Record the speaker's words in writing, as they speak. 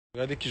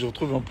Regardez qui je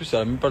retrouve, en plus elle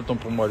a même pas le temps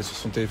pour moi, elle est sur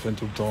son téléphone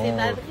tout le temps. C'est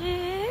pas vrai,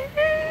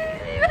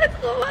 il m'a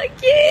trop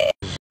manqué.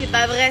 C'est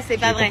pas vrai, c'est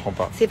pas vrai.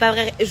 C'est pas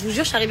vrai, je vous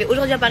jure, je suis arrivée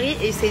aujourd'hui à Paris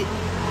et c'est...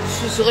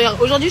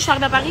 Aujourd'hui je suis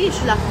arrivée à Paris et je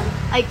suis là,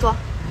 avec toi.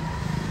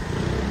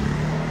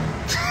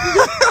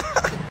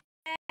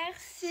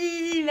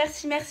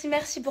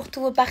 Merci pour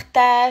tous vos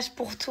partages,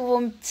 pour tous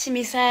vos petits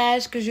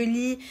messages que je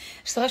lis.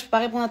 C'est vrai que je peux pas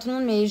répondre à tout le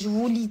monde, mais je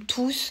vous lis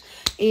tous.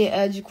 Et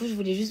du coup, je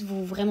voulais juste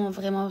vous vraiment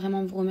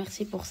vous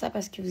remercier pour ça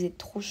parce que vous êtes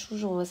trop chou.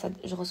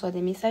 Je reçois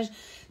des messages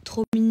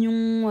trop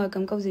mignons,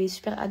 comme quoi vous avez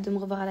super hâte de me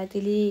revoir à la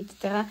télé,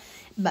 etc.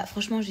 Bah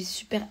franchement, j'ai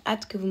super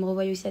hâte que vous me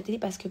revoyiez aussi à la télé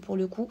parce que pour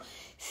le coup,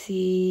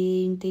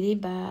 c'est une télé,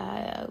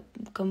 bah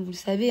comme vous le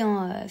savez,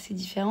 hein, c'est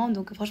différent.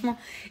 Donc franchement,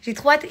 j'ai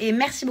trop hâte et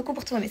merci beaucoup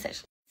pour tous vos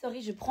messages.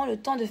 Story, je prends le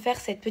temps de faire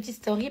cette petite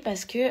story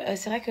parce que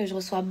c'est vrai que je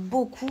reçois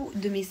beaucoup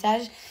de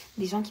messages,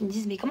 des gens qui me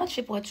disent mais comment tu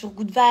fais pour être toujours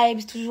good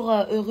vibes, toujours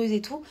heureuse et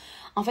tout.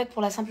 En fait,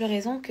 pour la simple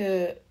raison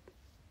que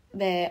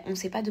on ne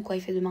sait pas de quoi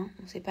il fait demain,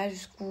 on ne sait pas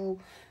jusqu'où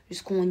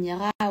on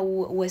ira,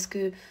 où est-ce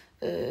que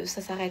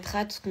ça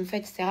s'arrêtera, tout ce qu'on fait,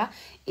 etc.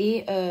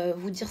 Et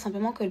vous dire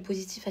simplement que le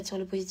positif attire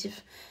le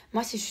positif.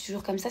 Moi, si je suis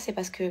toujours comme ça, c'est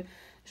parce que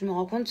je me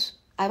rends compte...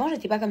 Avant,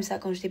 j'étais pas comme ça.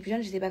 Quand j'étais plus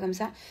jeune, j'étais pas comme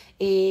ça.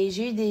 Et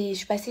je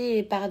suis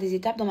passée par des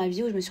étapes dans ma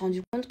vie où je me suis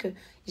rendu compte que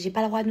j'ai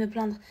pas le droit de me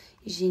plaindre.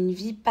 J'ai une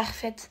vie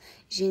parfaite.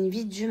 J'ai une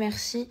vie, Dieu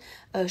merci.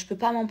 Je peux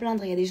pas m'en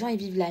plaindre. Il y a des gens, ils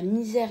vivent la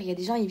misère. Il y a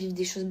des gens, ils vivent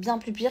des choses bien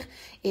plus pires.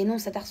 Et non,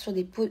 ça s'attarde sur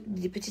des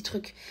petits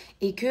trucs.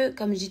 Et que,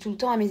 comme je dis tout le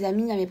temps à mes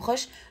amis, à mes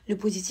proches, le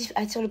positif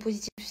attire le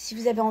positif. Si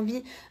vous avez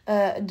envie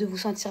de vous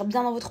sentir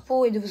bien dans votre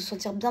peau et de vous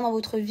sentir bien dans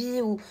votre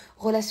vie ou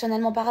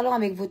relationnellement parlant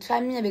avec votre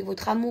famille, avec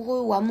votre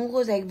amoureux ou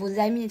amoureuse, avec vos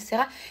amis,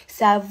 etc.,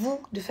 c'est à vous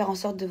de faire en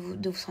sorte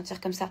de vous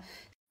sentir comme ça.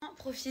 Je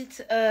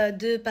profite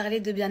de parler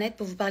de bien-être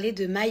pour vous parler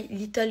de My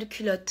Little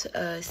Culotte.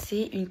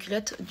 C'est une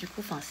culotte, du coup,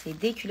 enfin, c'est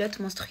des culottes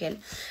menstruelles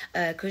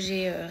que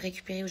j'ai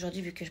récupérées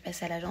aujourd'hui vu que je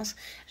passais à l'agence.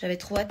 J'avais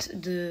trop hâte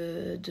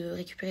de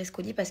récupérer ce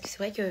colis parce que c'est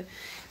vrai que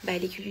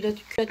les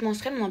culottes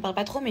menstruelles, on n'en parle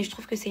pas trop, mais je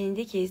trouve que c'est une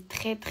idée qui est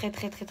très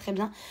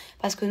bien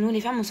parce que nous,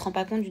 les femmes, on se rend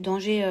pas compte du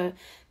danger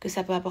que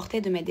ça peut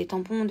apporter de mettre des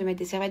tampons, de mettre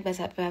des serviettes.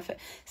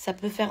 Ça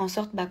peut faire en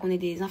sorte qu'on ait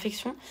des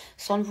infections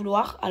sans le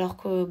vouloir alors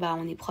que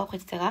on est propre,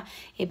 etc.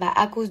 Et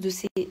à cause de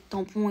ces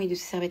tampons et de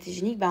ces serviettes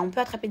hygiéniques, on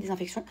peut attraper des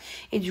infections.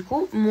 Et du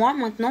coup, moi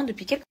maintenant,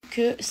 depuis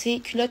quelques ces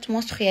culottes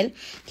menstruelles,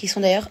 qui sont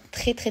d'ailleurs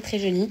très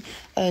jolies,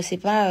 c'est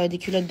pas des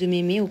culottes de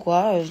mémé ou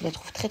quoi, je la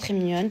trouve très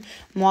mignonne.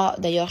 Moi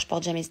d'ailleurs, je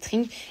porte jamais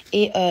string.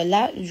 Et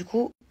là, du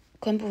coup,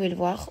 comme vous pouvez le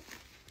voir,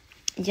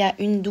 il y a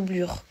une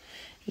doublure.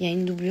 Il y a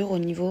une doublure au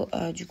niveau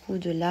du coup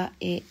de là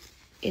et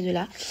de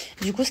là.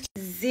 Du coup,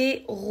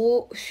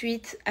 zéro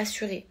fuite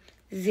assurée.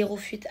 Zéro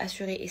fuite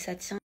assurée et ça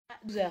tient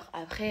 12 heures.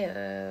 Après,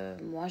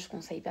 moi, je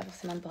conseille pas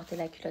forcément de porter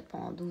la culotte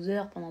pendant 12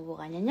 heures, pendant vos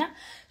ragnagnas.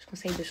 Je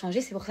conseille de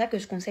changer. C'est pour ça que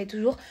je conseille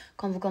toujours,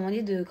 quand vous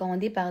commandez, de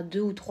commander par 2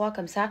 ou 3,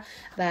 comme ça.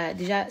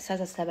 Déjà, ça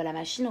se lave à la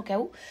machine au cas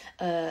où.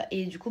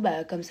 Et du coup,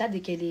 comme ça, dès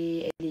qu'elle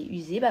est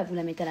usée, vous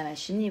la mettez à la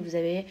machine et vous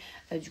avez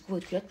du coup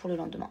votre culotte pour le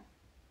lendemain.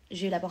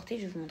 Je vais la porter,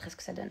 je vais vous montrer ce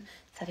que ça donne.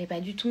 Ça fait pas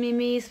du tout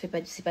mémé, c'est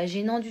pas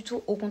gênant du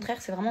tout. Au contraire,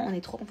 c'est vraiment, on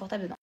est trop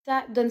confortable dedans.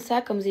 Ça donne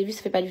ça, comme vous avez vu,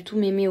 ça fait pas du tout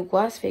mémé ou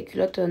quoi. Ça fait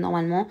culotte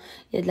normalement.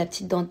 Il y a de la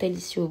petite dentelle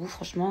ici au bout,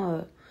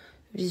 franchement.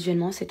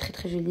 Visuellement, c'est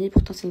très joli.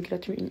 Pourtant, c'est une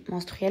culotte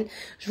menstruelle.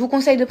 Je vous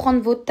conseille de prendre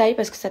votre taille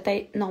parce que ça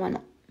taille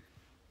normalement.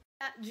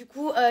 Du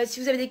coup, si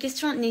vous avez des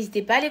questions,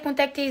 n'hésitez pas à les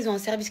contacter. Ils ont un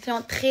service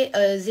client très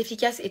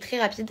efficace et très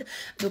rapide.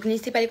 Donc,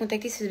 n'hésitez pas à les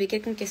contacter si vous avez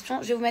quelconque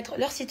question. Je vais vous mettre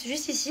leur site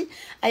juste ici.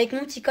 Avec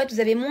mon petit code, vous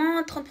avez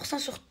moins 30%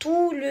 sur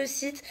tout le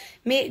site,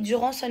 mais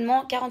durant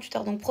seulement 48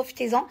 heures. Donc,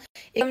 profitez-en.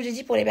 Et comme je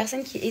dis, pour les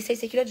personnes qui essayent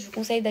ces culottes, je vous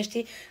conseille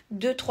d'acheter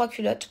 2-3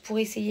 culottes pour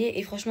essayer.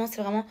 Et franchement,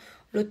 c'est vraiment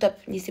le top.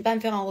 N'hésitez pas à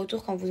me faire un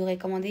retour quand vous aurez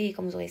commandé et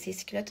quand vous aurez essayé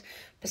ces culottes.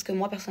 Parce que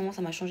moi, personnellement,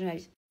 ça m'a changé ma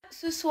vie.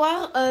 Ce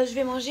soir, je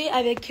vais manger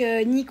avec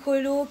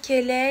Nicolo,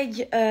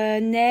 Keleg,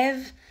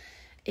 Neve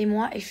et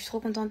moi. Et je suis trop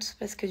contente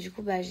parce que du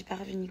coup, j'ai pas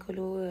revu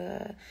Nicolo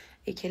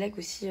et Keleg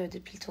aussi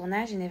depuis le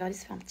tournage. Et Neverly,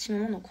 ça fait un petit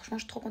moment, donc franchement,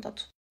 je suis trop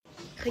contente.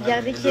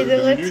 Regardez qui est de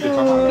retour.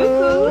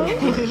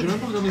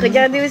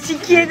 Regardez aussi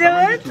qui est de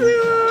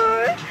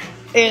retour.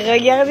 Et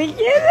regardez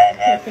qui est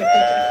de retour.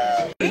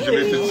 Je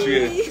vais te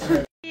tuer.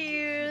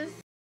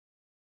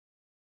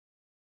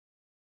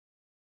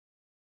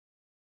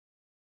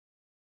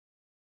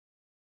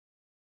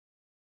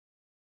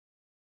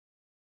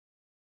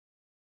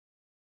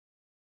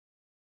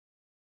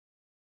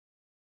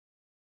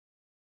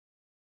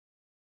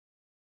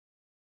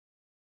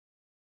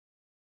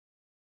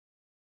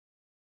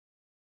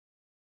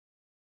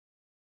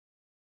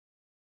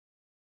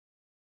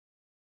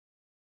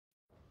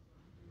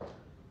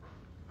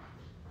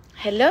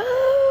 Hello,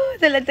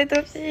 de la tête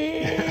aux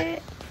pieds.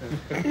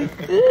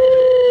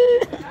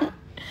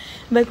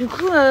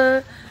 Coucou,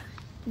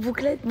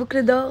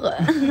 boucle d'or.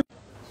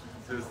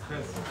 C'est le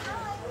stress.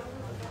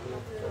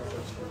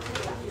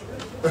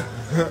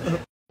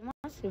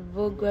 C'est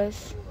beau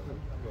gosse.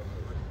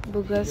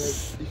 Beau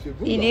gosse.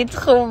 Il est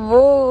trop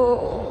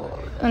beau.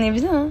 On est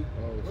bien, hein?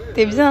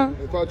 T'es bien?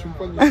 Quoi, tu me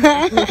parles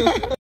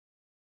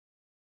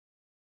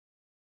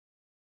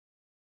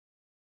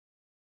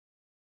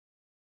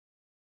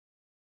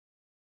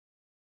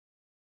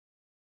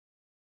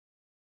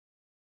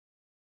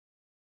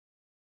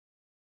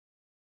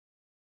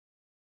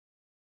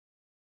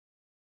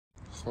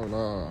Oh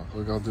là,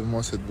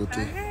 regardez-moi cette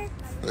beauté.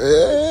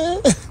 Eh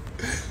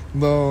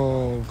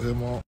non,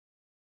 vraiment.